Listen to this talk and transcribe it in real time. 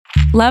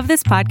Love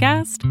this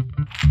podcast?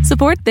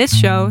 Support this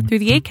show through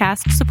the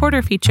Acast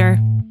supporter feature.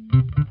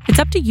 It's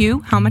up to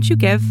you how much you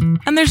give,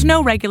 and there's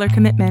no regular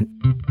commitment.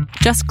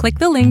 Just click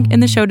the link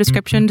in the show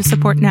description to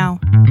support now.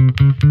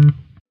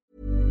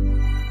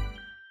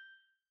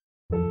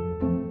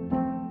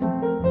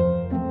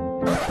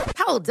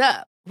 Hold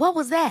up. What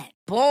was that?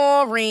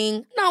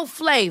 Boring. No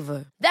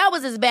flavor. That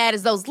was as bad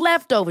as those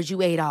leftovers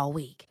you ate all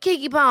week.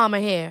 Keke Palmer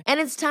here, and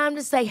it's time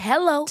to say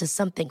hello to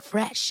something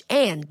fresh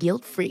and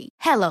guilt-free.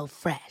 Hello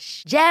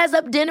Fresh. Jazz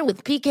up dinner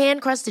with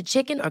pecan-crusted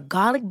chicken or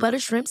garlic butter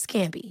shrimp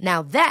scampi.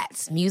 Now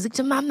that's music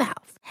to my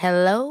mouth.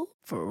 Hello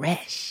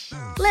Fresh.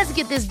 Let's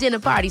get this dinner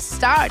party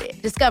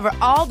started. Discover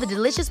all the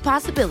delicious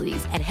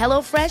possibilities at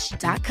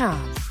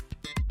hellofresh.com.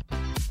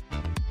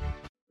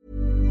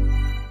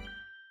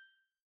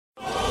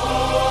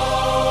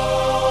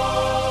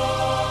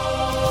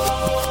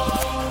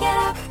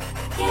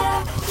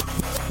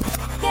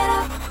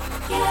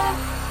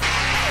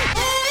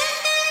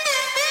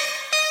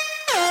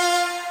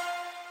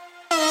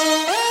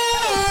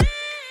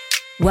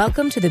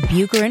 Welcome to the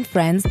Bucher and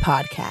Friends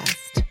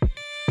podcast.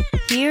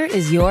 Here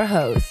is your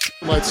host.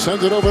 Let's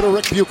send it over to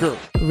Rick Bucher.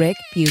 Rick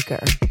Bucher.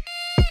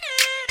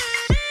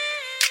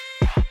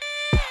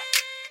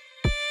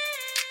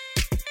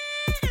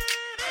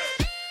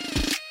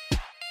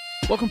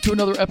 Welcome to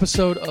another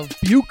episode of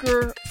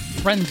Bucher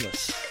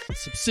Friendless, a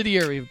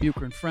subsidiary of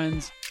Bucher and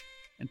Friends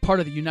and part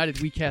of the United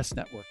WeCast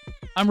network.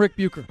 I'm Rick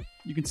Bucher.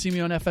 You can see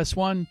me on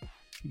FS1,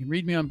 you can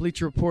read me on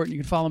Bleacher Report, and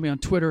you can follow me on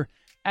Twitter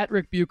at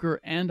Rick Bucher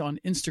and on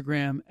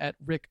Instagram at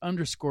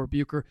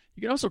Rick_Bucher.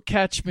 You can also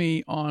catch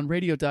me on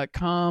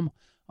radio.com,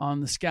 on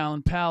the Scal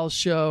and Pals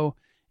show,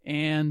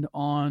 and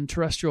on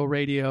terrestrial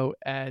radio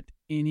at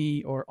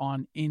any or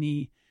on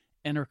any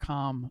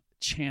Entercom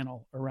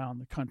channel around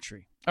the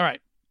country. All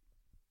right.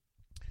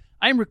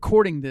 I'm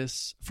recording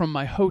this from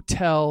my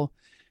hotel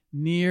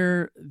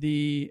near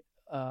the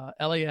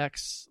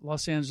LAX,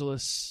 Los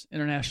Angeles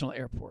International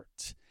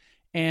Airport.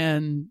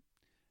 And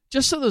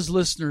just so those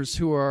listeners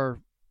who are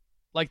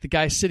like the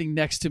guy sitting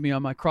next to me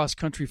on my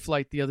cross-country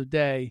flight the other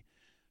day,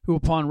 who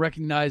upon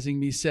recognizing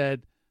me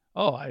said,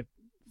 "Oh, I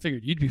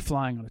figured you'd be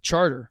flying on a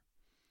charter."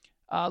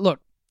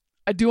 Look,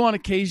 I do on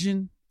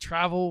occasion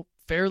travel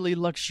fairly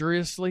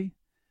luxuriously,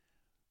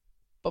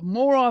 but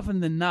more often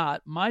than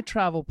not, my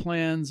travel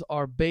plans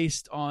are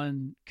based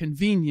on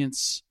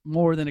convenience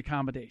more than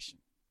accommodation.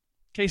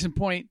 Case in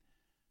point,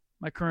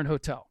 my current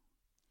hotel.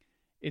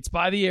 It's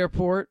by the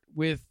airport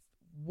with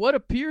what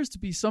appears to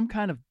be some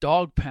kind of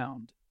dog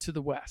pound to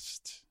the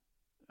west.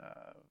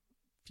 A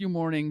few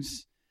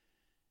mornings,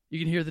 you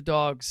can hear the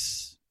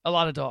dogs, a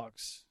lot of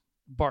dogs,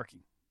 barking.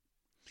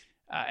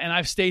 And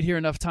I've stayed here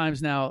enough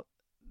times now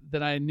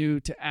that I knew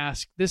to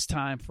ask this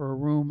time for a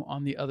room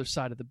on the other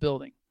side of the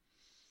building.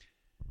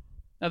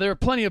 Now, there are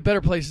plenty of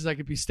better places I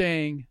could be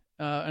staying,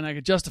 and I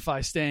could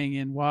justify staying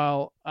in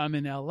while I'm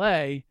in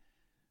LA.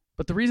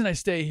 But the reason I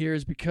stay here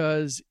is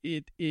because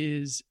it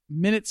is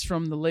minutes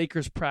from the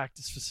Lakers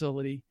practice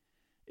facility.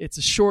 It's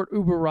a short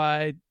Uber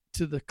ride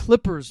to the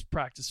Clippers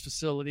practice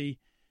facility,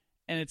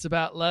 and it's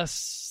about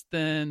less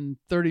than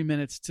 30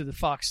 minutes to the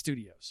Fox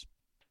studios.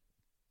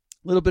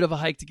 A little bit of a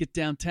hike to get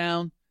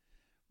downtown,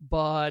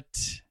 but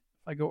if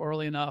I go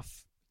early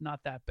enough,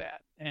 not that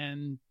bad,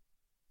 and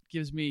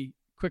gives me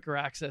quicker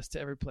access to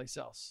every place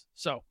else.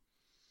 So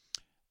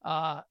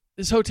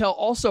this hotel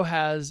also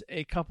has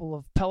a couple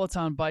of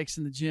Peloton bikes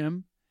in the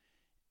gym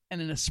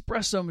and an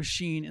espresso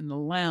machine in the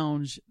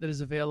lounge that is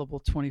available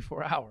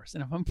 24 hours.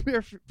 And if I'm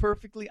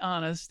perfectly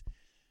honest,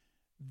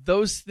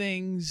 those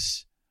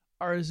things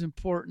are as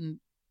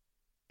important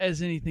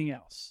as anything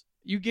else.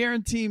 You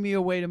guarantee me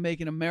a way to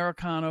make an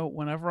Americano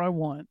whenever I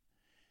want,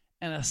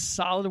 and a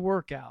solid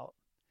workout,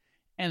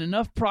 and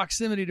enough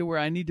proximity to where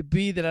I need to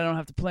be that I don't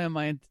have to plan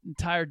my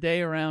entire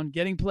day around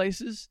getting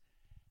places,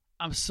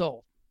 I'm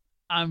sold.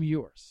 I'm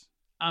yours.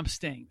 I'm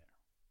staying there.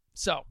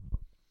 So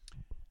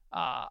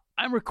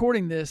I'm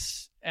recording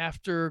this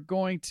after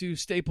going to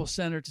Staples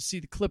Center to see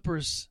the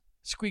Clippers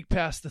squeak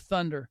past the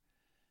Thunder,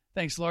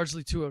 thanks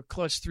largely to a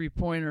clutch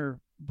three-pointer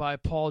by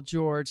Paul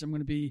George. I'm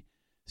going to be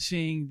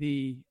seeing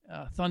the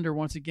Thunder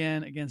once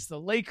again against the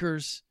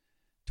Lakers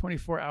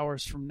 24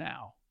 hours from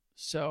now.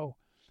 So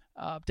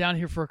down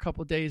here for a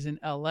couple of days in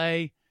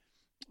L.A.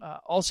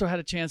 Also had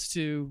a chance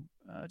to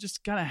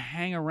just kind of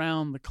hang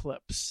around the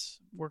Clips,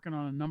 working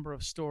on a number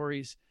of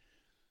stories.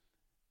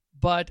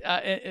 But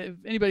if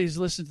anybody's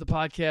listened to the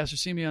podcast or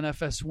seen me on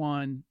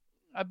FS1,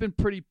 I've been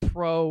pretty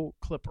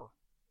pro-Clipper.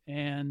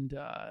 And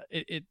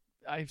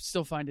I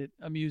still find it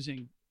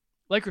amusing.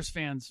 Lakers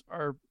fans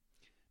are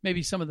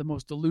maybe some of the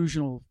most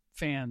delusional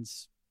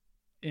fans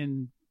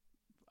in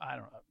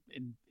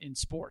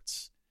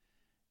sports.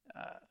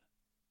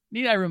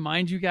 Need I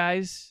remind you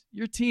guys,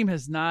 your team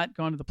has not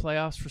gone to the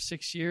playoffs for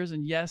 6 years.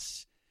 And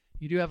yes,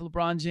 you do have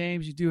LeBron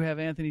James. You do have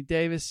Anthony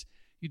Davis.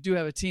 You do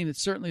have a team that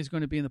certainly is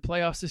going to be in the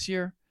playoffs this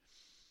year.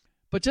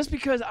 But just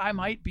because I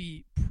might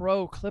be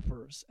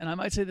pro-Clippers, and I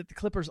might say that the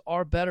Clippers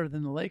are better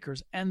than the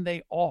Lakers, and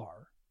they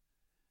are,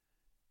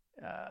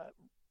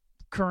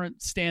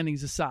 current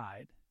standings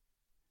aside,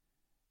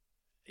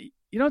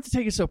 you don't have to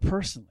take it so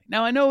personally.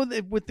 Now, I know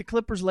that with the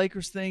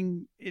Clippers-Lakers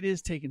thing, it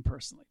is taken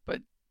personally,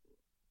 but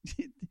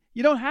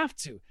you don't have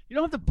to. You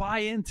don't have to buy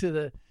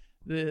into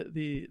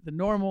the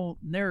normal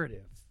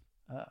narrative.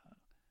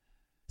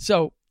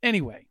 So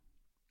anyway,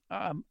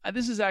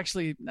 this is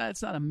actually,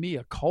 it's not a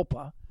mea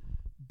culpa,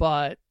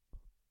 but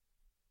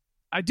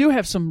I do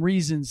have some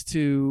reasons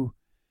to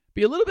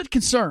be a little bit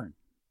concerned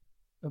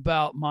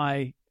about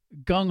my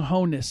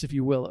gung-ho-ness, if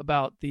you will,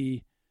 about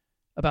the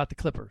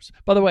Clippers.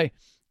 By the way,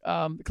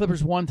 the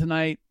Clippers won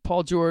tonight.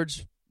 Paul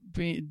George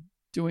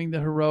doing the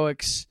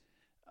heroics.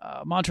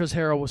 Montrezl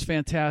Harrell was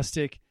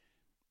fantastic.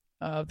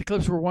 The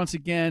Clippers were once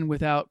again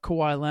without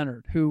Kawhi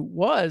Leonard, who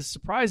was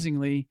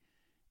surprisingly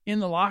in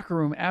the locker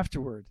room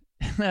afterward,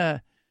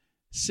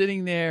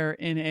 sitting there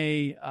in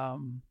a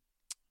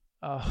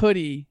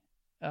hoodie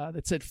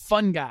that said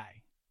 "Fun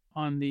Guy"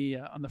 on the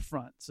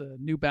front. It's a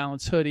New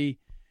Balance hoodie,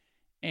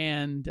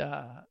 and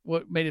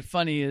what made it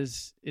funny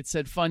is it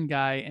said "Fun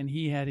Guy," and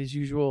he had his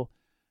usual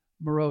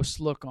morose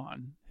look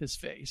on his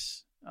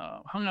face.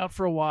 Hung out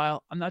for a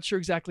while. I'm not sure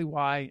exactly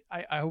why.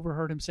 I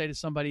overheard him say to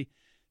somebody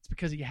it's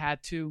because he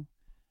had to.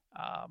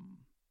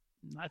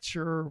 Not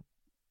sure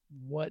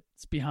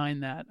what's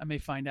behind that. I may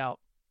find out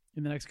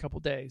in the next couple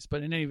of days.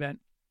 But in any event,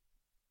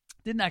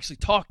 didn't actually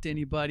talk to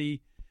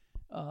anybody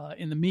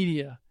in the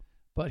media,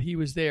 but he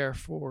was there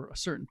for a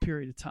certain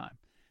period of time.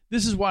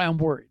 This is why I'm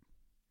worried,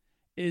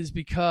 is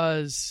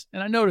because,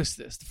 and I noticed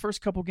this, the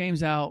first couple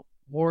games out,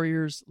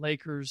 Warriors,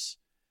 Lakers,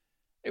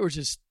 they were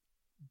just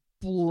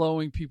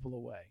blowing people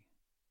away.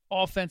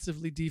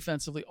 Offensively,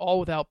 defensively, all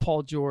without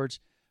Paul George,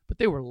 but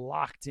they were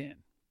locked in.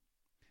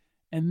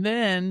 And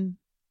then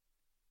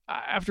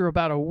after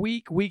about a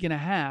week and a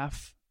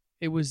half,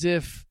 it was as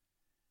if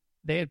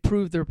they had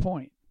proved their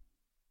point.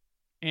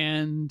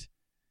 And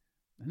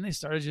then they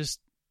started just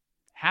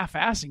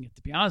half-assing it,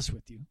 to be honest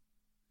with you.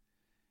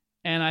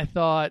 And I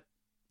thought,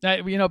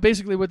 that,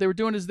 basically what they were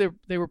doing is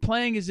they were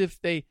playing as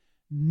if they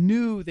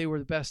knew they were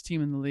the best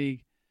team in the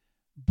league,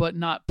 but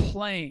not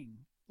playing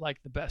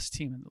like the best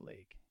team in the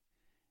league.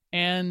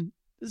 And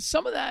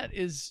some of that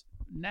is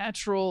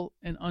natural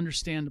and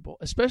understandable,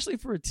 especially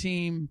for a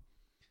team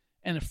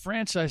and a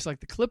franchise like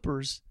the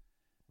Clippers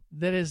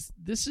this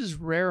is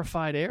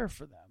rarefied air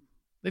for them.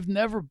 They've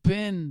never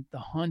been the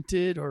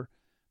hunted or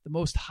the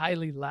most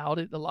highly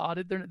lauded.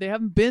 They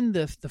haven't been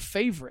the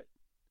favorite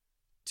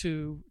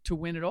to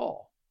win it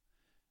all.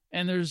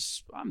 And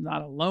I'm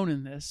not alone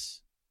in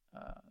this.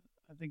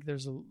 I think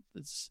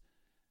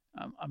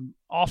I'm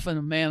often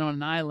a man on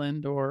an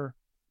island, or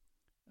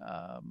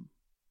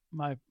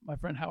my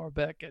friend Howard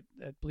Beck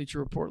at Bleacher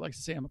Report likes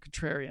to say I'm a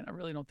contrarian. I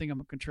really don't think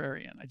I'm a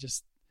contrarian.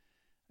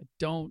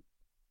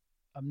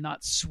 I'm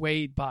not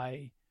swayed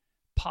by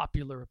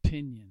popular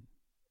opinion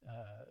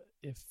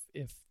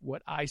if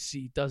what I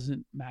see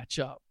doesn't match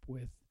up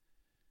with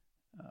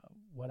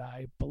what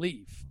I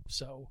believe.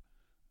 So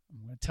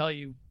I'm going to tell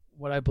you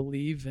what I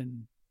believe,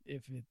 and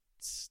if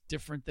it's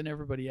different than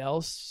everybody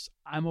else,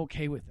 I'm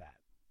okay with that.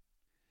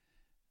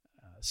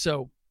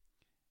 So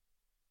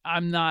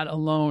I'm not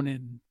alone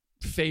in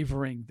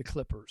favoring the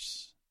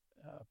Clippers.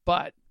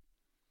 But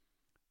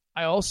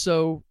I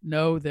also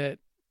know that,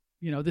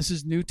 this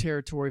is new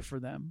territory for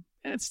them,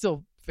 and it's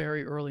still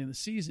very early in the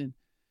season,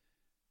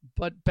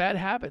 but bad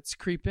habits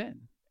creep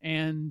in.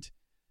 And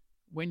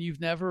when you've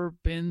never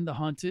been the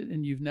hunted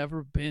and you've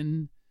never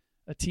been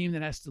a team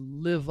that has to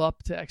live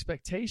up to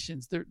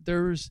expectations,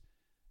 there is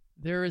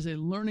a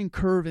learning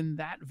curve in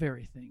that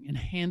very thing, in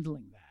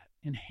handling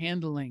that, in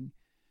handling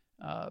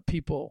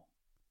people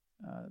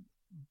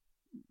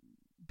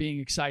being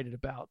excited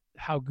about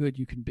how good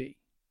you can be.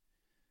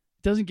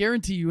 It doesn't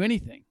guarantee you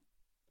anything.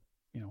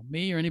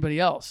 Me or anybody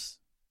else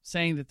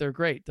saying that they're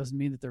great doesn't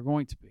mean that they're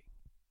going to be.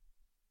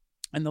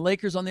 And the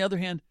Lakers, on the other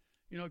hand,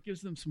 it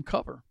gives them some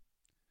cover.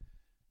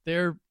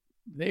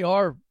 They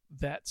are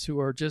vets who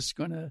are just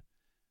going to,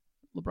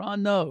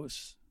 LeBron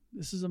knows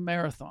this is a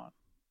marathon.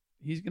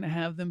 He's going to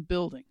have them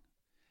building.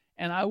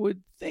 And I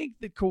would think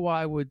that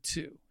Kawhi would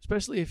too,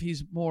 especially if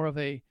he's more of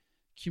a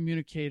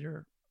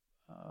communicator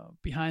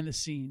behind the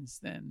scenes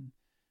than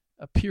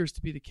appears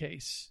to be the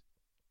case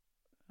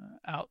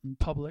out in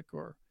public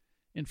or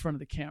in front of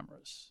the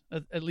cameras,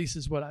 at least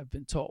is what I've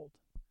been told.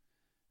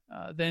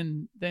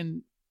 Then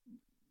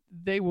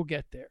they will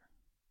get there.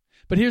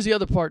 But here's the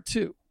other part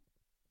too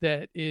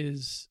that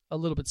is a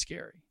little bit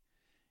scary,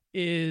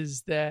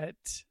 is that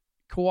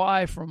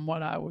Kawhi, from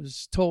what I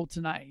was told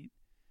tonight,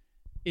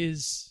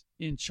 is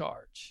in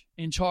charge.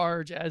 In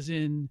charge as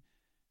in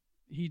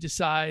he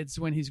decides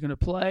when he's going to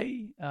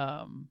play,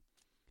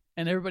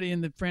 and everybody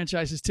in the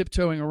franchise is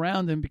tiptoeing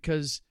around him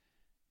because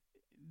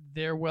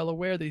they're well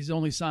aware that he's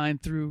only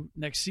signed through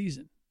next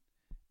season.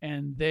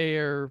 And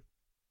they're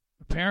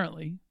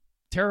apparently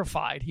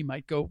terrified he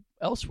might go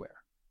elsewhere.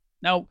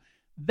 Now,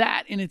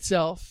 that in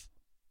itself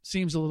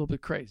seems a little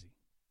bit crazy.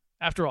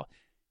 After all,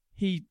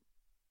 he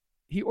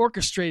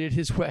orchestrated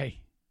his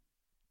way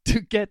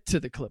to get to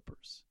the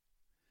Clippers.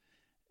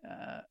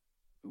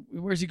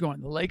 Where's he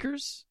going? The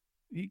Lakers?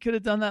 He could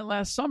have done that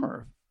last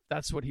summer if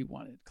that's what he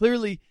wanted.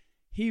 Clearly,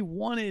 he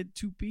wanted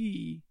to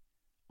be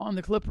on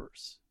the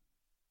Clippers.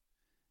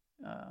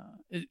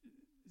 Is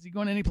he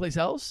going anyplace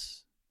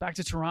else? Back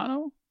to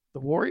Toronto? The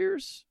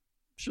Warriors?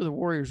 I'm sure the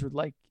Warriors would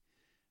like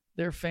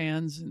their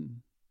fans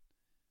and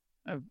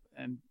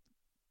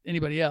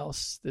anybody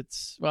else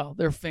that's, well,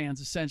 their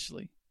fans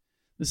essentially.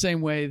 The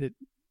same way that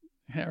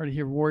I already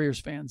hear Warriors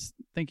fans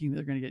thinking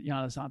they're going to get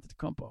Giannis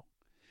Antetokounmpo.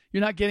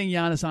 You're not getting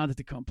Giannis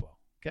Antetokounmpo,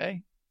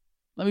 okay?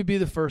 Let me be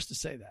the first to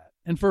say that.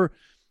 And for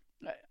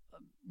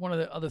one of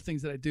the other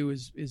things that I do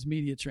is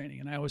media training,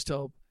 and I always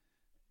tell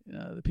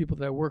the people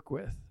that I work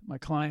with, my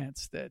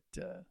clients, that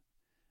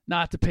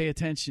not to pay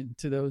attention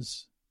to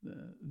those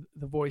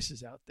the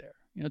voices out there.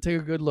 Take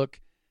a good look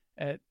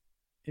at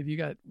if you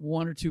got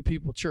one or two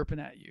people chirping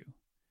at you,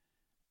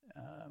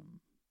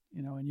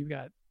 and you've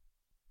got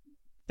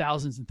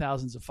thousands and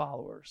thousands of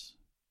followers.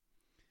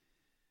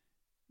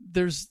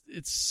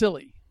 It's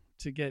silly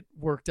to get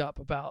worked up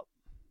about,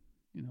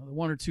 the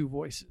one or two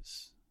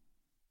voices,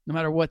 no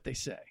matter what they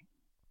say.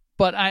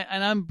 But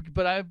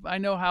I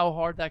know how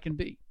hard that can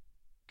be,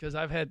 because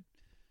I've had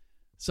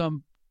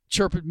some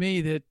chirp at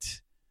me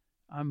that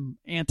I'm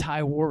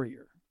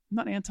anti-warrior. I'm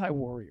not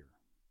anti-warrior.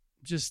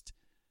 I'm just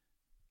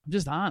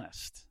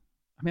honest.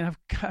 I mean,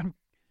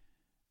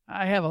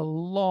 I have a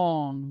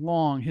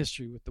long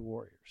history with the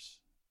Warriors,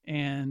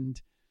 and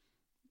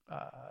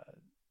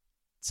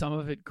some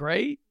of it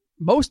great,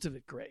 most of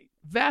it great,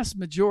 vast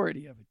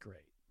majority of it great.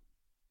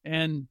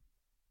 And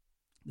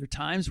there are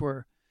times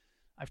where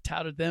I've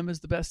touted them as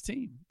the best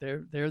team.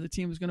 They're the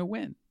team who's going to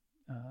win.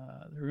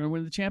 They're going to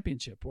win the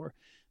championship, or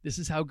this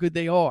is how good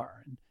they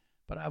are.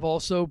 But I've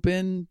also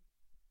been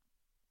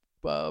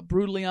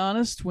brutally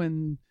honest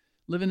when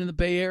living in the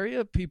Bay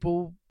Area,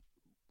 people,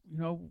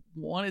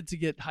 wanted to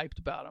get hyped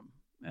about them,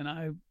 and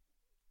I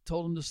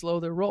told them to slow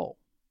their roll.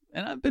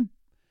 And I've been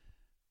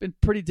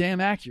pretty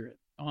damn accurate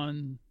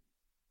on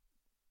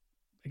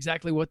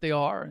exactly what they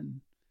are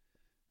and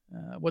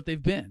what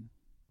they've been.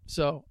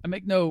 So I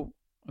make no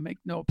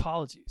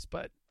apologies.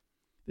 But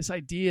this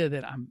idea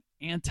that I'm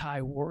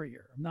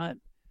anti-warrior, I'm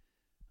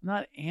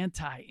not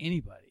anti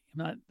anybody.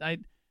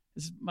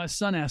 My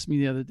son asked me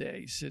the other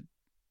day. He said,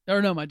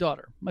 my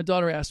daughter. My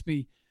daughter asked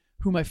me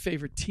who my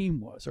favorite team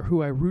was or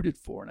who I rooted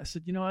for, and I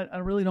said, I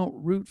really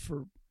don't root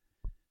for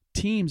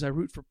teams. I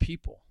root for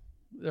people.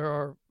 There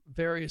are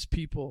various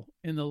people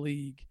in the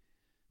league,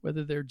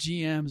 whether they're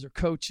GMs or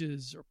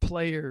coaches or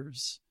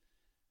players.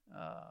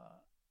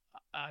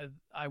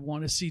 I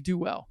want to see do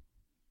well,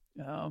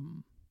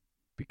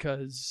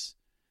 because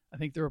I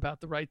think they're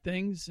about the right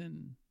things,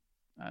 and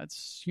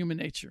it's human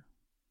nature.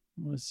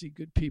 I want to see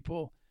good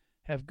people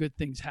have good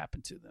things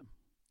happen to them,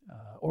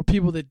 or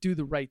people that do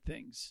the right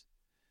things.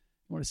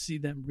 I want to see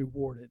them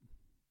rewarded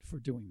for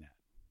doing that.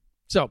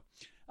 So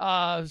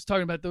I was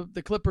talking about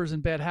the Clippers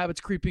and bad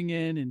habits creeping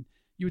in, and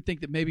you would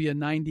think that maybe a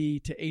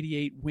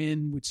 90-88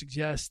 win would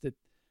suggest that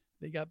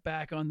they got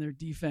back on their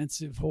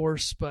defensive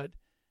horse, but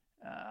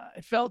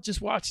it felt just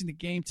watching the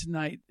game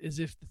tonight as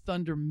if the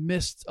Thunder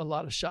missed a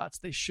lot of shots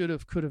they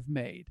could have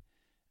made.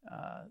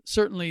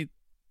 Certainly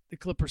the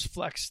Clippers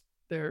flexed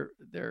their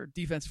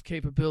defensive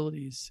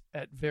capabilities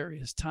at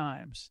various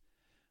times,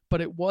 but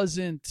it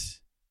wasn't,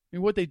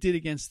 what they did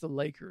against the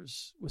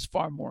Lakers was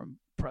far more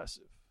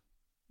impressive.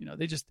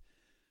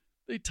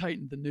 They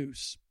tightened the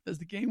noose. As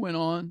the game went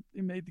on,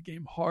 they made the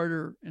game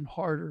harder and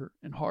harder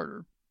and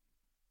harder.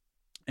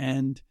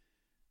 And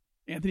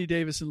Anthony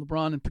Davis and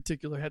LeBron in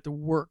particular had to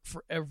work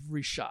for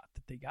every shot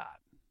that they got.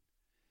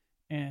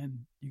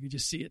 And you could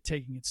just see it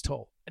taking its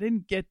toll. I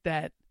didn't get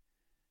that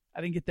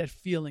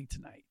feeling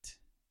tonight.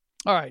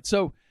 All right,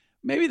 so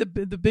maybe the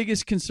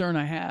biggest concern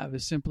I have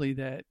is simply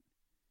that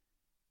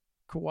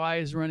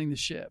Kawhi is running the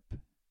ship.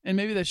 And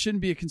maybe that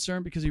shouldn't be a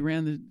concern because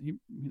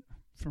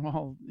from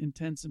all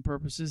intents and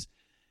purposes,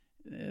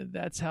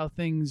 that's how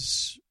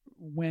things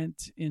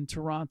went in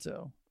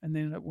Toronto, and they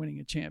ended up winning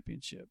a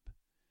championship.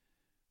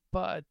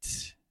 But,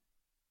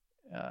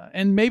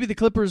 and maybe the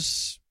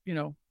Clippers,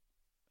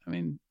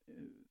 maybe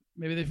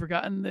they've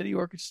forgotten that he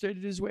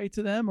orchestrated his way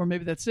to them, or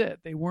maybe that's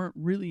it. They weren't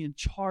really in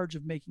charge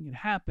of making it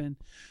happen.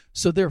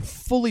 So they're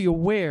fully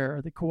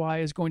aware that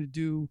Kawhi is going to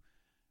do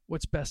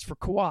what's best for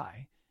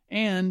Kawhi.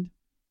 And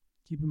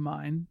keep in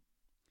mind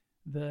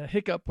the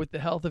hiccup with the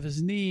health of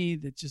his knee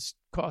that just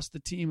cost the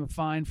team a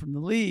fine from the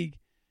league.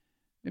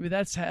 Maybe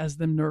that has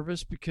them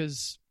nervous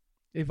because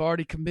they've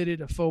already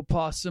committed a faux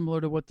pas similar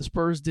to what the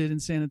Spurs did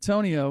in San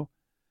Antonio,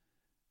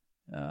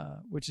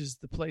 which is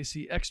the place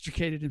he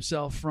extricated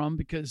himself from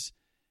because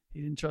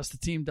he didn't trust the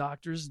team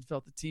doctors and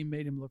felt the team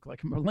made him look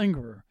like a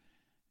malingerer.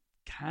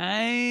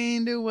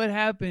 Kind of what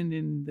happened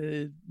in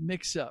the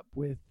mix-up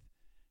with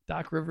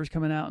Doc Rivers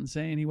coming out and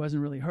saying he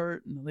wasn't really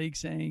hurt, and the league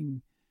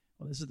saying,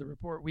 well, this is the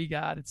report we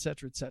got, et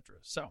cetera, et cetera.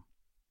 So,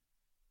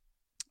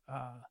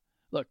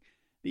 look,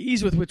 the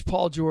ease with which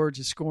Paul George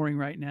is scoring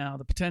right now,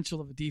 the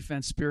potential of a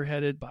defense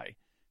spearheaded by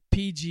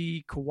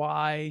PG,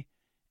 Kawhi,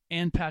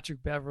 and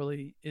Patrick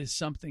Beverly is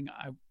something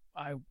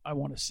I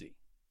want to see.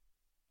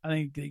 I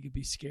think they could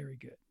be scary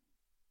good.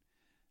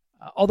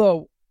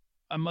 Although,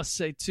 I must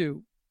say,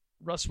 too,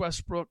 Russ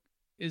Westbrook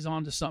is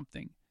onto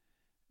something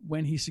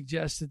when he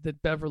suggested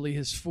that Beverly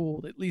has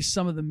fooled at least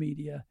some of the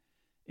media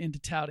into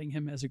touting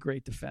him as a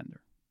great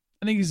defender.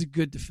 I think he's a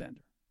good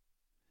defender.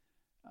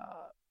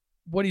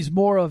 What he's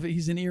more of,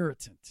 he's an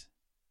irritant.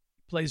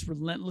 He plays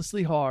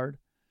relentlessly hard.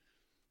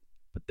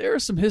 But there are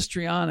some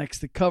histrionics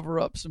that cover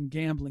up some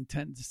gambling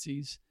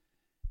tendencies,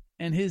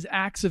 and his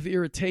acts of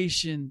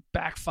irritation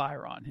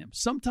backfire on him.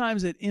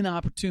 Sometimes at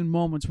inopportune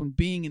moments when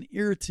being an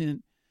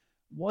irritant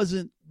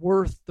wasn't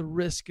worth the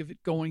risk of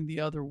it going the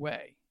other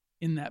way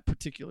in that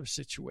particular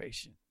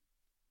situation.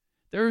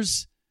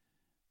 There's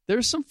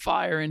some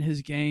fire in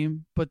his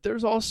game, but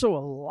there's also a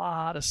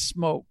lot of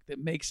smoke that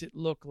makes it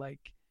look like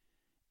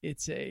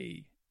it's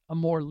a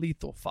more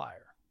lethal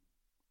fire.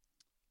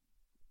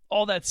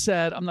 All that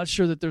said, I'm not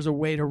sure that there's a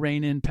way to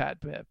rein in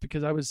Pat Bev,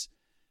 because I was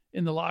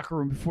in the locker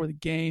room before the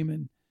game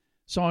and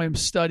saw him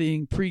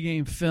studying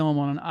pregame film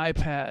on an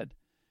iPad, and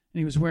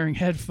he was wearing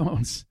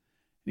headphones.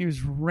 And he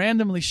was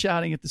randomly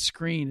shouting at the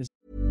screen.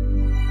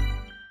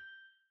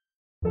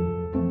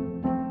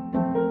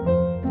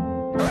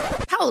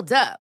 Hold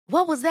up.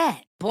 What was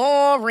that?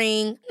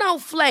 Boring. No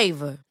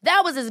flavor.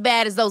 That was as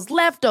bad as those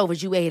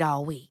leftovers you ate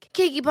all week.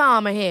 Keke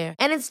Palmer here,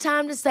 and it's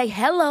time to say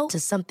hello to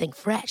something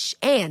fresh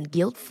and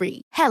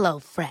guilt-free.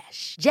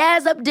 HelloFresh.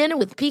 Jazz up dinner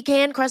with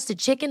pecan-crusted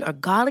chicken or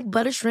garlic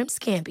butter shrimp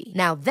scampi.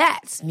 Now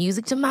that's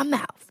music to my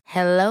mouth.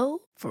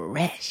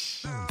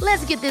 HelloFresh.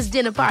 Let's get this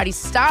dinner party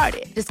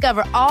started.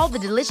 Discover all the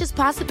delicious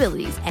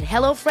possibilities at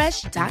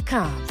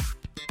HelloFresh.com.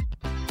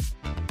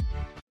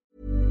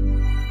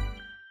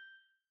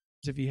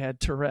 If he had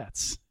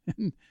Tourette's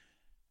and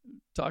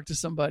talk to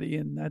somebody,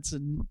 and that's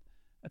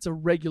a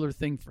regular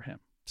thing for him.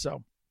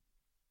 So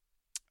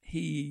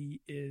he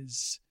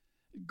is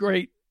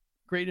great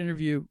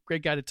interview,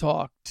 great guy to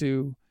talk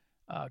to,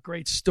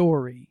 great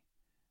story.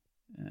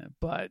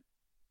 But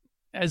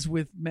as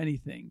with many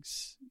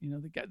things,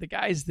 the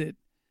guys that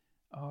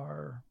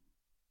are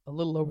a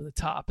little over the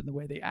top in the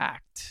way they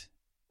act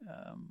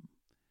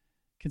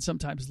can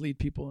sometimes lead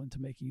people into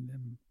making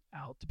them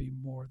out to be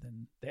more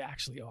than they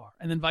actually are.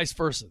 And then vice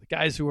versa. The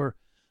guys who are a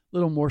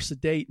little more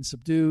sedate and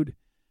subdued,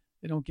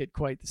 they don't get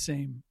quite the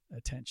same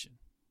attention.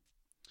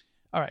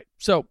 All right.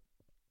 So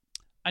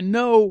I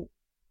know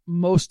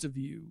most of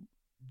you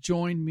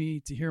joined me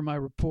to hear my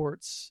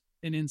reports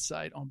and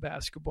insight on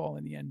basketball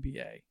in the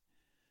NBA.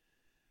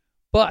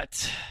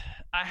 But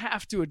I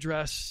have to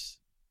address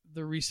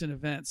the recent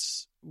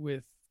events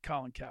with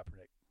Colin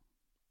Kaepernick.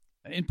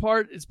 In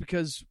part, it's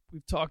because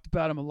we've talked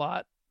about him a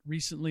lot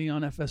recently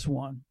on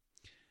FS1.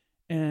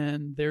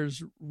 And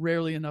there's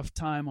rarely enough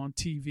time on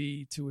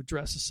TV to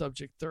address a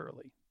subject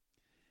thoroughly.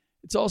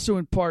 It's also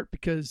in part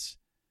because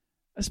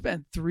I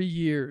spent 3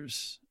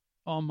 years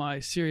on my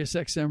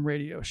SiriusXM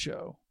radio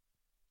show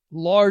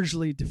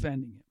largely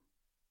defending him,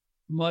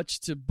 much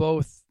to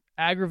both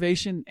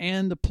aggravation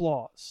and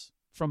applause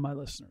from my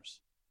listeners.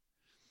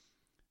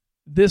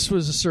 This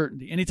was a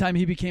certainty. Anytime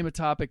he became a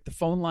topic, the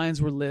phone lines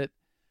were lit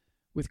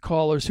with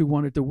callers who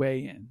wanted to weigh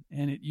in,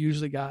 and it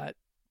usually got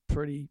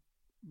pretty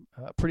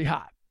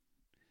hot.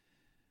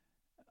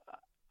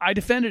 I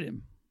defended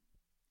him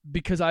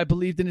because I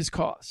believed in his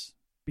cause,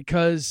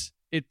 because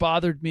it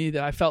bothered me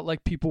that I felt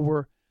like people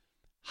were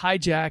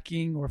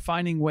hijacking or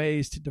finding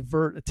ways to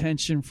divert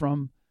attention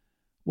from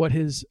what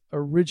his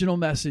original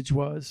message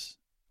was,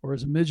 or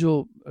his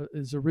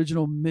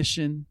original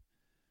mission,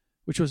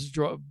 which was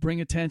to bring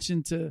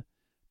attention to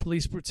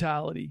police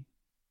brutality,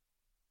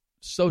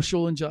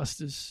 social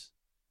injustice,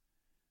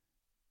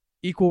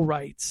 equal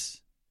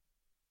rights.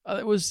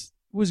 It was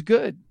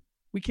good.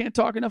 We can't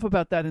talk enough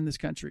about that in this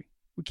country.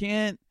 We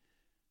can't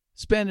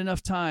spend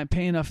enough time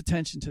paying enough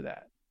attention to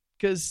that,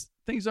 because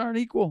things aren't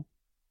equal.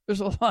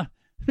 There's a lot.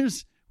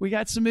 We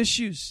got some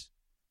issues.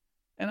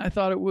 And I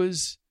thought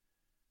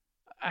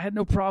I had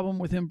no problem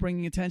with him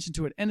bringing attention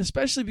to it. And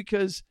especially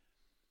because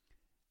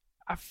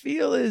I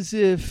feel as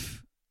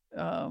if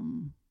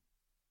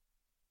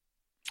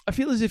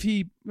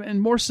he,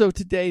 and more so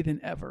today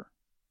than ever,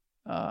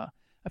 I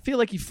feel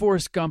like he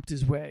Forrest Gumped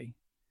his way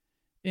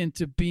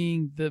into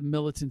being the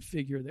militant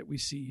figure that we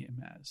see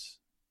him as.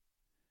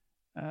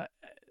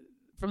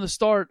 From the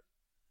start,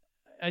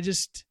 I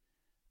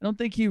don't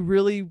think he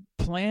really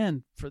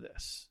planned for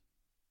this,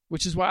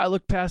 which is why I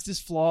look past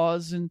his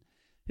flaws and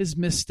his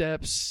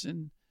missteps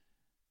and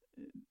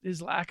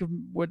his lack of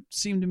what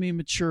seemed to me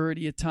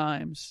maturity at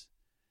times.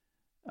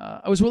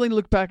 I was willing to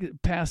look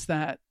past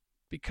that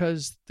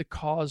because the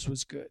cause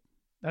was good.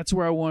 That's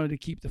where I wanted to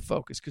keep the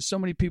focus, because so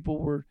many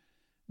people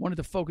wanted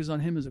to focus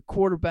on him as a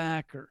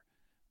quarterback, or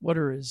what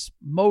are his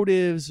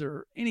motives,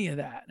 or any of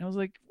that. And I was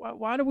like,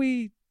 why do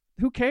we?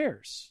 Who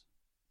cares?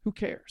 Who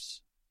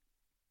cares?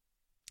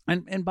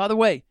 And by the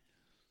way,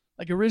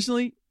 like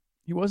originally,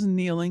 he wasn't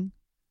kneeling.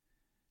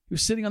 He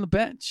was sitting on the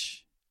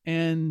bench.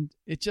 And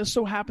it just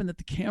so happened that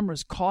the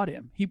cameras caught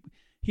him. He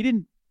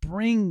didn't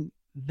bring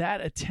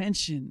that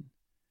attention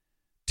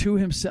to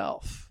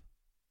himself.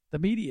 The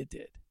media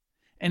did.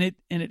 And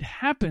it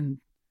happened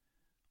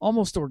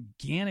almost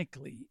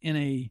organically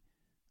in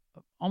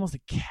almost a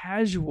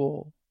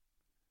casual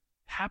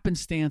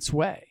happenstance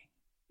way,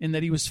 in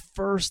that he was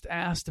first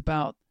asked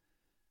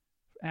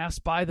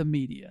by the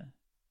media,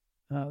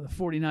 the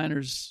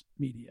 49ers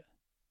media,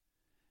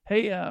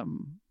 hey,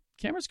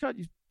 cameras caught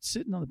you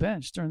sitting on the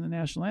bench during the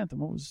national anthem.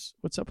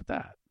 What's up with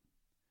that?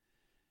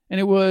 And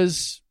it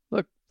was,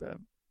 look,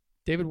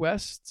 David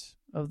West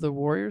of the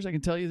Warriors. I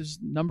can tell you there's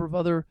a number of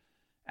other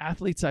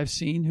athletes I've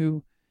seen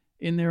who,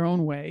 in their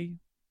own way,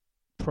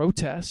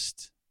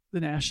 protest the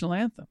national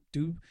anthem.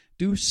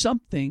 Do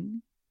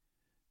something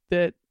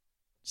that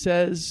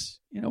says,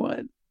 you know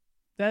what,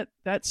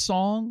 that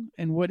song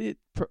and what it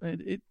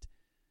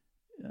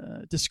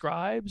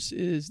describes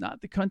is not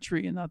the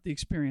country and not the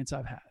experience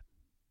I've had.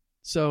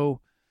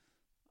 So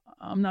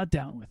I'm not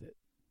down with it.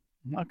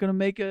 I'm not going to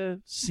make a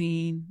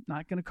scene,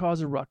 not going to cause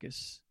a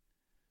ruckus,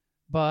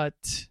 but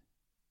it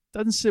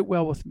doesn't sit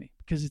well with me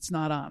because it's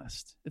not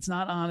honest. It's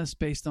not honest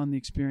based on the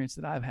experience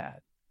that I've had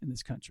in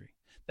this country.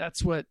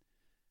 That's what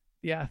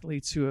the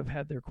athletes who have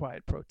had their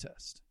quiet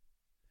protest.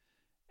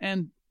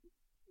 And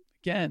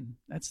again,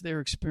 that's their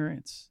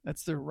experience.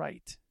 That's their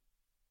right.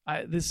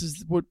 This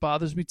is what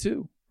bothers me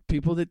too.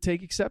 People that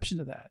take exception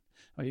to that.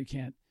 Oh, you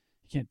can't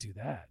do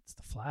that. It's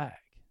the flag.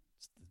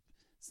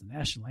 It's the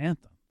national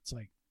anthem. It's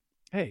like,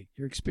 hey,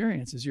 your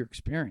experience is your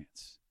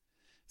experience.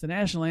 If the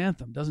national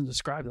anthem doesn't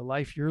describe the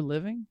life you're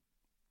living,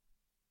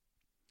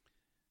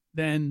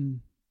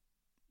 then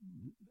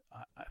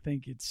I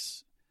think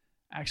it's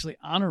actually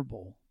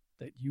honorable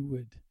that you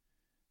would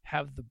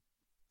have the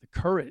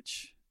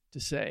courage to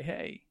say,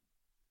 hey,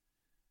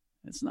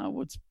 that's not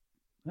what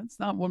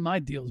my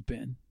deal's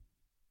been.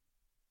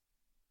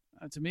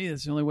 To me,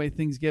 that's the only way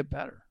things get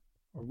better,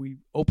 or we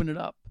open it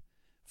up,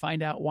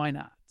 find out why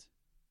not.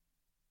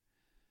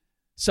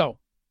 So,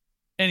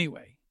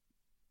 anyway,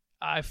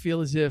 I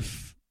feel as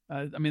if,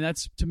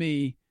 that's, to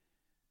me,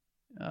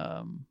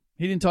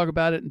 he didn't talk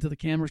about it until the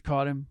cameras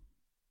caught him.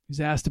 He was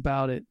asked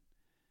about it.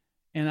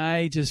 And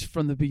I just,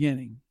 from the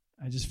beginning,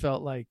 I just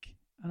felt like,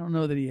 I don't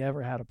know that he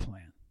ever had a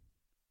plan.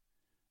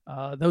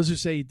 Those who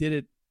say he did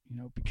it,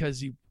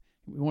 because he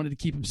wanted to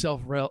keep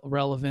himself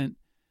relevant,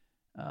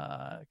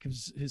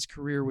 because his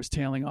career was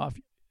tailing off,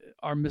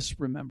 are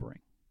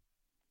misremembering.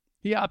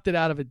 He opted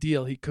out of a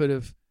deal he could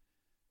have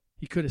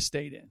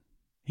stayed in.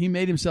 He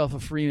made himself a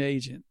free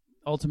agent,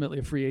 ultimately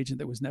a free agent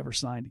that was never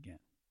signed again.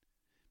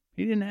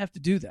 He didn't have to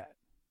do that.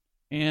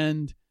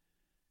 And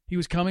he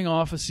was coming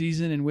off a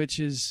season in which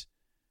his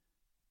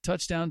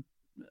touchdown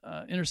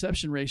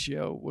interception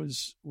ratio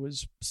was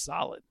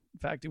solid. In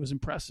fact, it was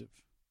impressive.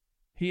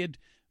 He had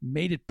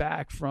made it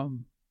back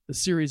from the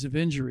series of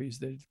injuries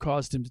that had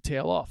caused him to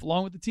tail off,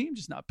 along with the team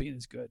just not being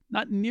as good,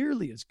 not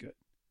nearly as good.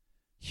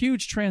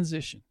 Huge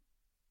transition.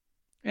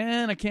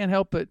 And I can't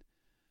help but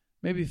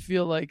maybe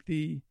feel like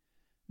the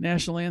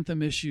national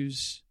anthem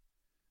issues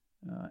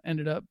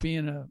ended up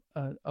being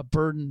a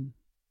burden,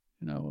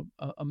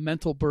 a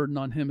mental burden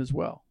on him as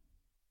well.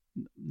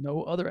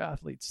 No other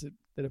athletes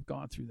that have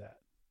gone through that.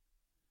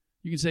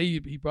 You can say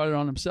he brought it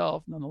on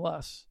himself,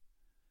 nonetheless.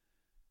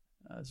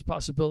 There's a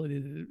possibility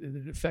that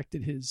it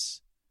affected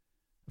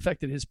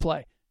his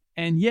play.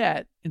 And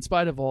yet, in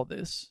spite of all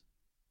this,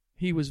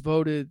 he was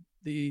voted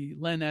the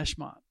Len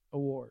Eshmont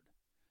Award,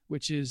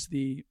 which is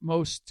the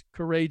most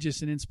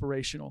courageous and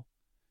inspirational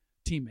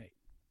teammate.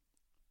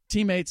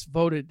 Teammates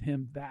voted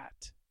him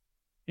that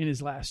in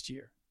his last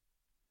year.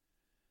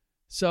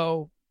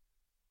 So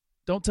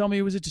don't tell me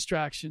it was a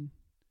distraction.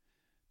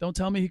 Don't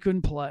tell me he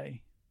couldn't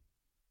play.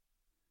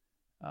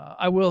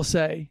 I will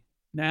say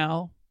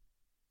now,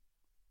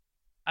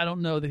 I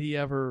don't know that he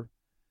ever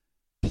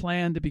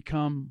planned to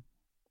become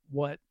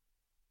what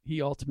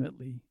he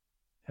ultimately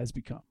has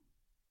become.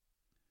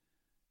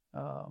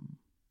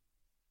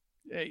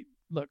 Hey,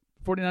 look,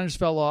 49ers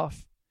fell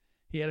off.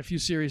 He had a few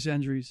serious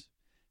injuries.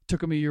 It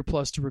took him a year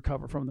plus to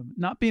recover from them.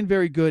 Not being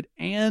very good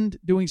and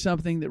doing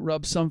something that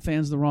rubs some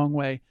fans the wrong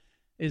way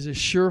is a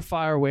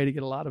surefire way to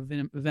get a lot of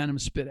venom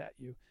spit at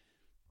you.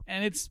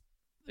 And it's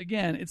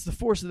the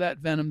force of that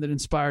venom that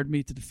inspired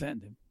me to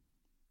defend him.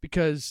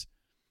 Because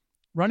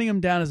running him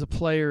down as a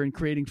player and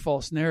creating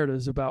false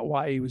narratives about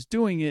why he was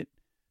doing it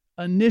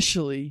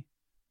initially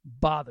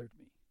bothered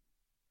me.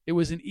 It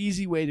was an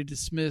easy way to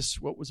dismiss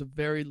what was a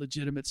very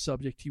legitimate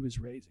subject he was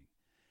raising.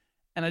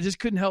 And I just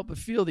couldn't help but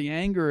feel the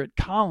anger at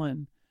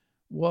Colin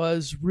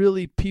was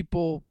really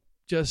people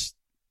just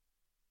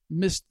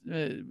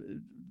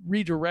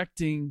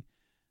redirecting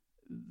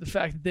the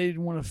fact that they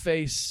didn't want to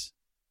face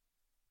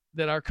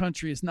that our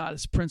country is not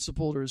as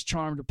principled or as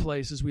charmed a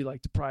place as we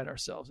like to pride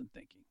ourselves in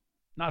thinking.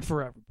 Not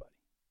for everybody.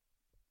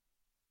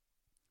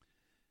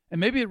 And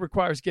maybe it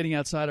requires getting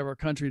outside of our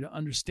country to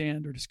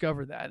understand or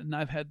discover that. And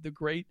I've had the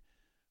great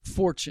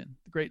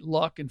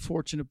luck and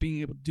fortune of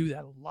being able to do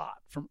that a lot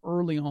from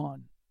early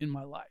on in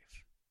my life.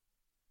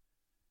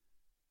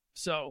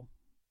 So,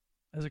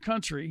 as a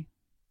country,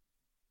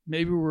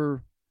 maybe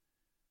we're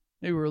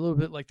a little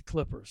bit like the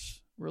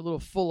Clippers. We're a little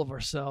full of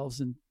ourselves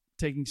and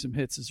taking some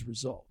hits as a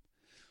result.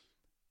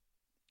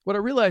 What I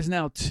realize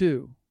now,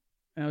 too,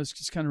 and I was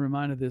just kind of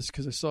reminded of this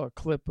because I saw a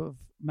clip of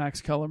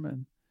Max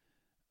Kellerman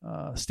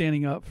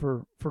standing up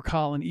for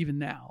Colin even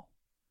now,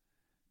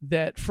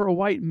 that for a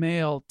white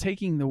male,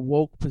 taking the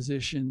woke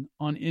position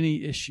on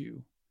any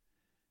issue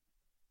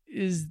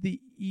is the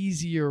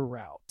easier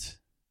route.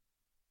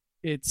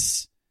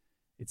 It's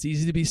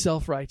easy to be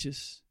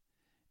self-righteous.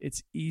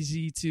 It's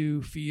easy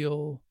to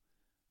feel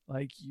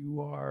like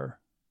you are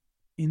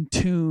in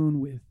tune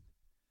with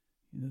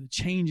the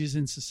changes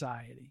in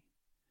society.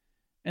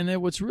 And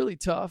then what's really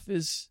tough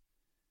is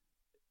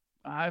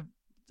to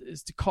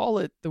call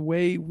it the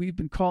way we've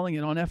been calling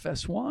it on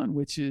FS1,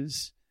 which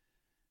is,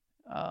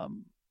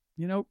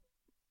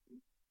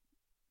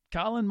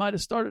 Colin might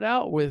have started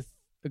out with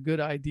a good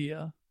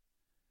idea,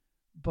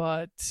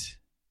 but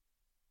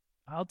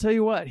I'll tell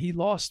you what, he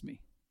lost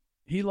me.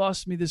 He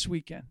lost me this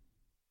weekend.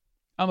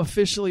 I'm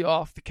officially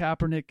off the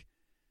Kaepernick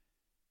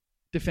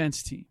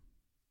defense team.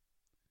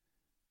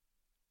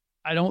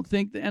 I don't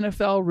think the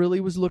NFL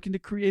really was looking to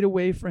create a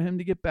way for him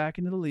to get back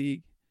into the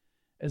league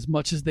as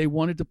much as they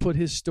wanted to put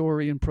his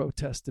story and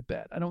protest to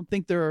bed. I don't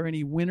think there are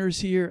any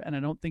winners here, and I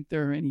don't think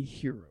there are any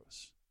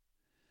heroes.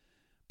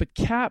 But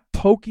Cap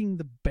poking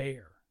the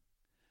bear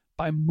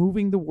by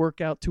moving the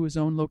workout to his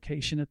own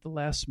location at the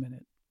last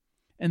minute,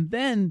 and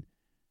then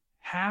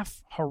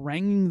half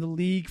haranguing the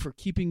league for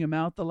keeping him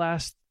out the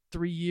last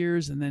 3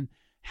 years, and then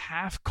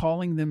half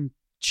calling them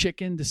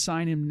chicken to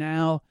sign him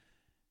now,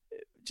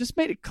 just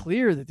made it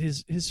clear that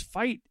his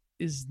fight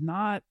is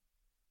not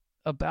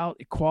about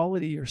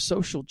equality or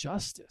social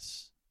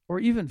justice or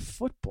even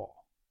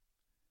football.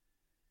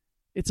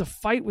 It's a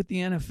fight with the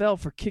NFL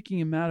for kicking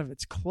him out of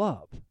its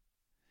club.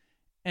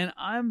 And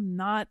I'm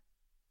not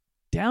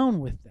down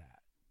with that.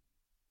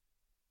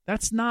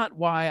 That's not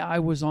why I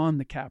was on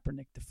the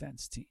Kaepernick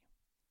defense team.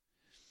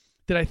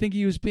 Did I think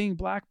he was being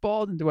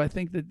blackballed, and do I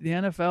think that the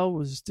NFL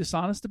was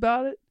dishonest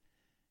about it?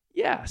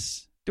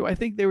 Yes. Do I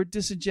think they were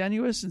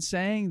disingenuous in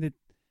saying that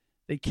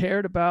they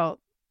cared about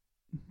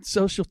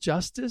social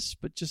justice,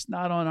 but just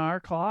not on our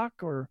clock?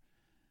 Or,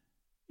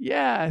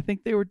 yeah, I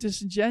think they were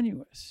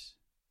disingenuous.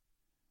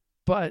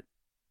 But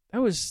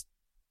that was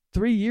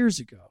 3 years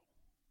ago.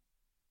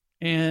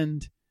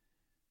 And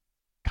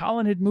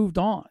Colin had moved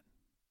on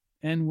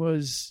and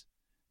was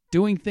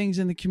doing things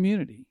in the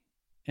community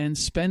and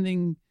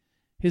spending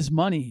his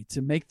money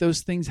to make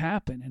those things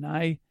happen. And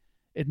I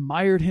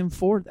admired him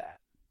for that.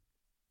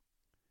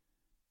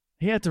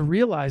 He had to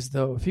realize,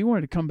 though, if he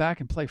wanted to come back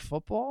and play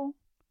football,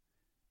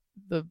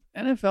 the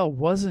NFL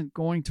wasn't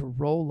going to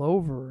roll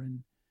over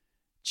and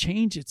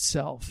change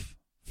itself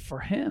for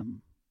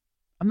him.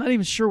 I'm not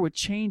even sure what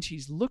change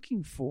he's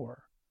looking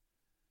for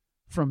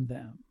from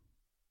them,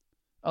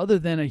 other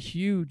than a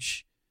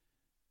huge,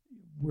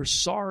 we're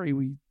sorry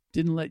we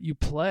didn't let you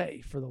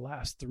play for the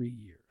last 3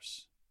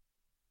 years.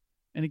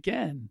 And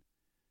again,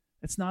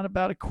 it's not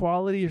about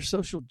equality or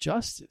social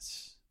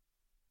justice.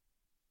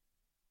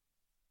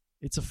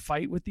 It's a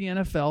fight with the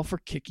NFL for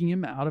kicking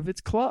him out of its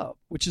club,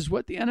 which is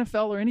what the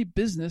NFL or any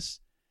business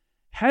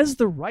has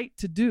the right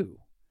to do.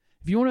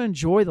 If you want to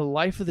enjoy the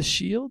life of the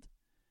Shield,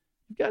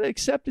 you've got to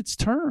accept its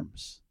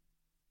terms.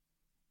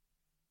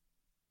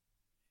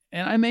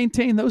 And I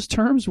maintain those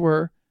terms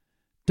were,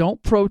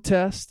 don't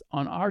protest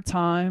on our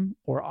time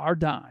or our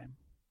dime.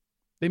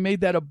 They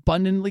made that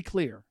abundantly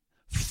clear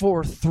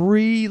for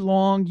 3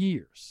 long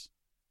years.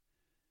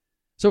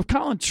 So if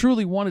Colin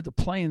truly wanted to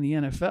play in the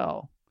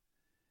NFL,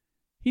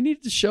 he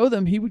needed to show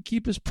them he would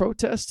keep his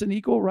protests and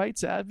equal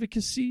rights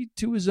advocacy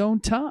to his own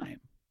time.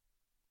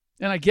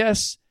 And I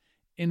guess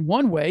in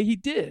one way he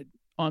did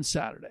on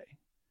Saturday.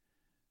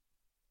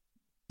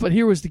 But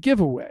here was the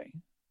giveaway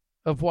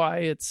of why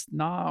it's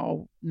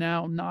now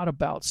not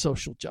about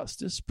social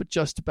justice, but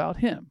just about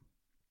him.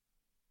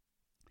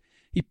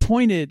 He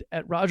pointed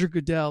at Roger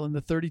Goodell and the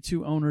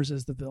 32 owners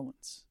as the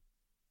villains.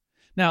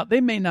 Now,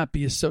 they may not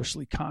be as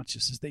socially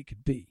conscious as they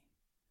could be,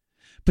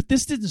 but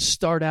this didn't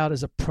start out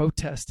as a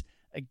protest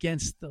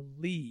against the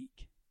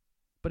league,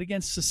 but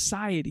against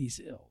society's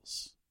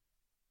ills.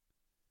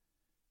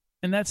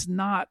 And that's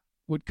not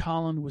what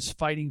Colin was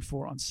fighting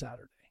for on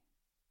Saturday.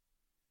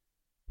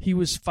 He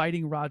was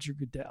fighting Roger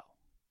Goodell.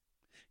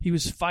 He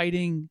was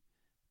fighting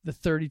the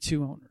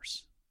 32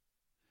 owners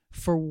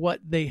for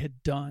what they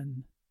had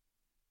done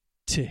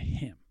to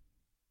him.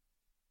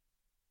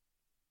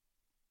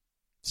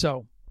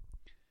 So,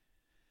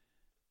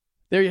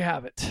 there you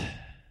have it.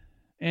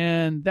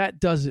 And that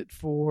does it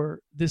for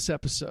this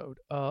episode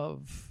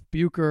of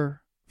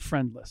Bucher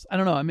Friendless. I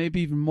don't know, I may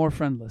be even more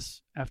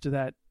friendless after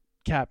that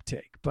Cap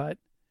take. But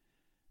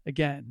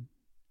again,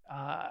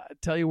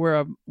 tell you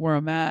where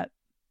I'm at.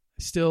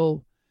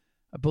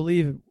 I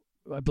believe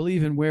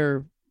in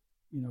where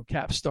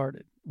Cap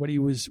started, what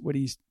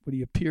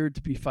he appeared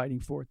to be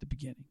fighting for at the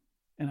beginning,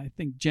 and I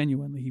think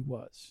genuinely he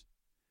was.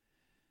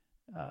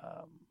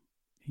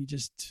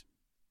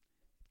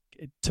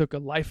 It took a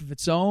life of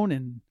its own,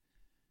 and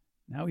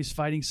now he's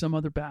fighting some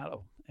other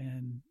battle,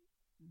 and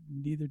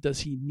neither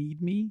does he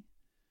need me,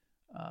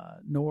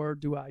 nor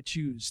do I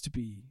choose to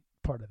be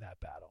part of that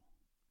battle,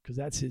 because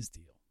that's his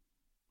deal.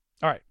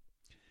 All right,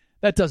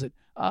 that does it.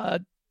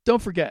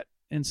 Don't forget,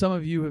 and some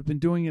of you have been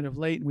doing it of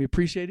late, and we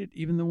appreciate it,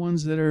 even the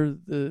ones that are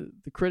the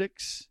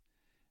critics.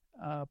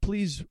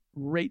 Please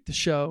rate the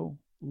show.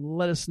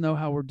 Let us know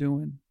how we're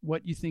doing,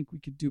 what you think we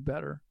could do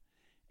better.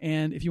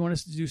 And if you want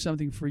us to do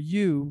something for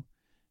you,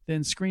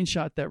 then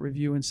screenshot that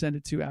review and send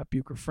it to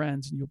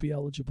 @BucherFriends, and you'll be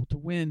eligible to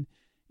win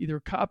either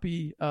a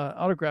copy,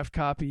 autographed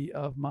copy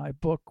of my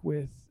book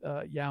with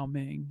Yao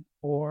Ming,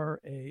 or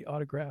a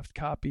autographed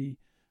copy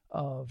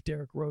of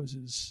Derrick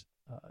Rose's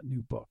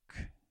new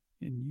book.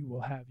 And you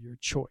will have your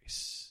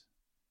choice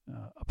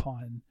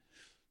upon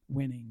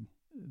winning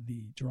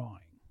the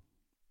drawing.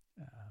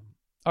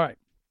 All right.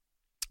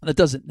 That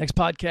does it. Next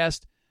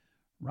podcast,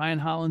 Ryan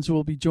Hollins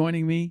will be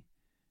joining me.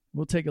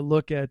 We'll take a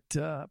look at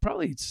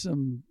probably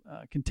some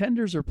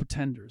contenders or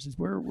pretenders.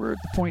 We're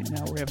at the point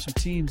now where we have some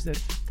teams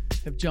that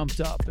have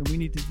jumped up, and we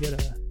need to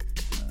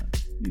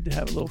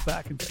have a little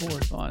back and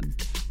forth on,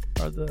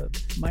 are the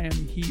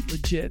Miami Heat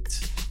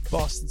legit,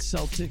 Boston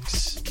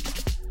Celtics,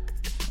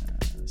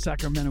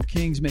 Sacramento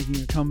Kings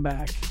making a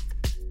comeback,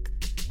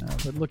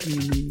 but looking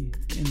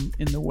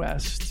in the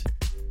West,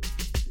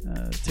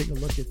 take a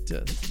look at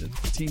the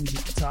teams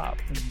at the top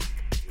and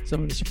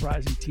some of the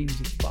surprising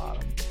teams at the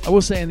bottom. I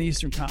will say in the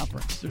Eastern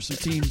Conference, there's some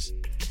teams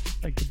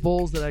like the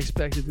Bulls that I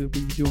expected to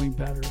be doing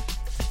better.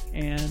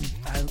 And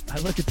I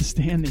look at the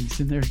standings,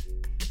 and they're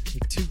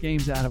 2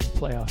 games out of a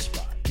playoff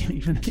spot.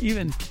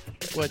 even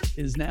what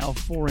is now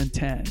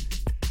 4-10.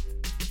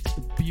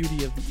 The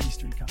beauty of the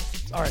Eastern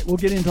Conference. All right, we'll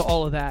get into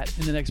all of that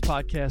in the next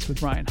podcast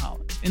with Ryan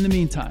Hollins. In the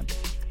meantime,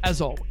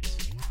 as always,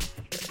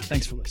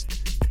 thanks for listening.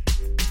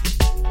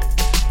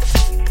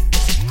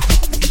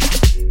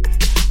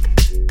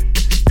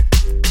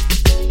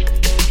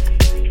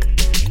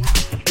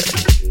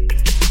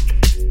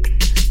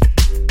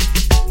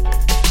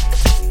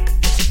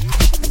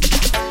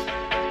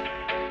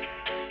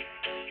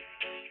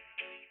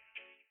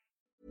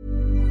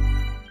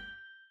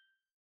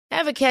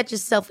 Ever catch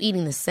yourself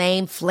eating the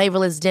same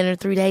flavorless dinner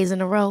 3 days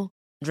in a row?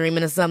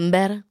 Dreaming of something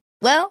better?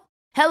 Well,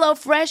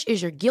 HelloFresh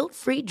is your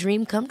guilt-free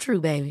dream come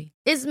true, baby.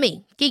 It's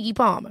me, Keke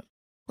Palmer.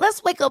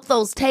 Let's wake up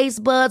those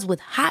taste buds with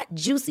hot,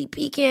 juicy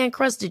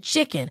pecan-crusted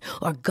chicken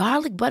or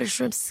garlic butter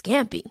shrimp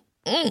scampi.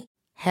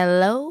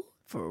 Hello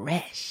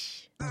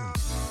Fresh.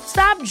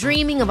 Stop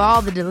dreaming of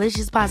all the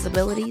delicious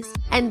possibilities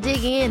and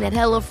dig in at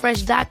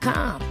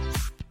HelloFresh.com.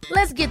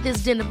 Let's get this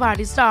dinner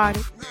party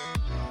started.